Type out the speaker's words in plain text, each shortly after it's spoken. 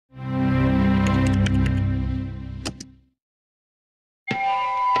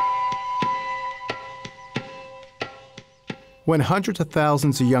When hundreds of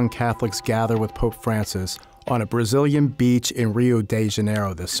thousands of young Catholics gather with Pope Francis on a Brazilian beach in Rio de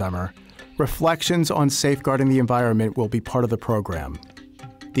Janeiro this summer, reflections on safeguarding the environment will be part of the program.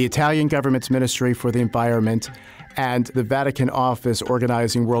 The Italian government's Ministry for the Environment and the Vatican office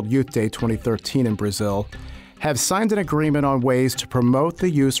organizing World Youth Day 2013 in Brazil have signed an agreement on ways to promote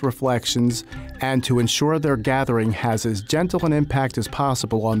the youth's reflections and to ensure their gathering has as gentle an impact as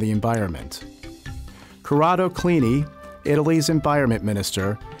possible on the environment. Corrado Clini, Italy's environment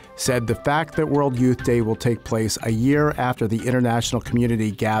minister, said the fact that World Youth Day will take place a year after the international community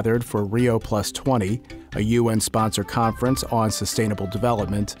gathered for Rio Plus 20, a UN-sponsored conference on sustainable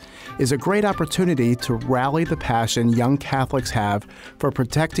development, is a great opportunity to rally the passion young Catholics have for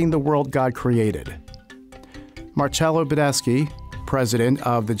protecting the world God created. Marcello Badeschi, president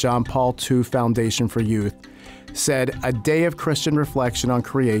of the John Paul II Foundation for Youth, said a day of Christian reflection on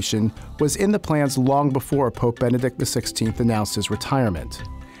creation was in the plans long before Pope Benedict XVI announced his retirement.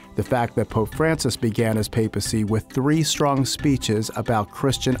 The fact that Pope Francis began his papacy with 3 strong speeches about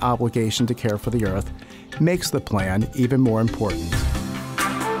Christian obligation to care for the earth makes the plan even more important.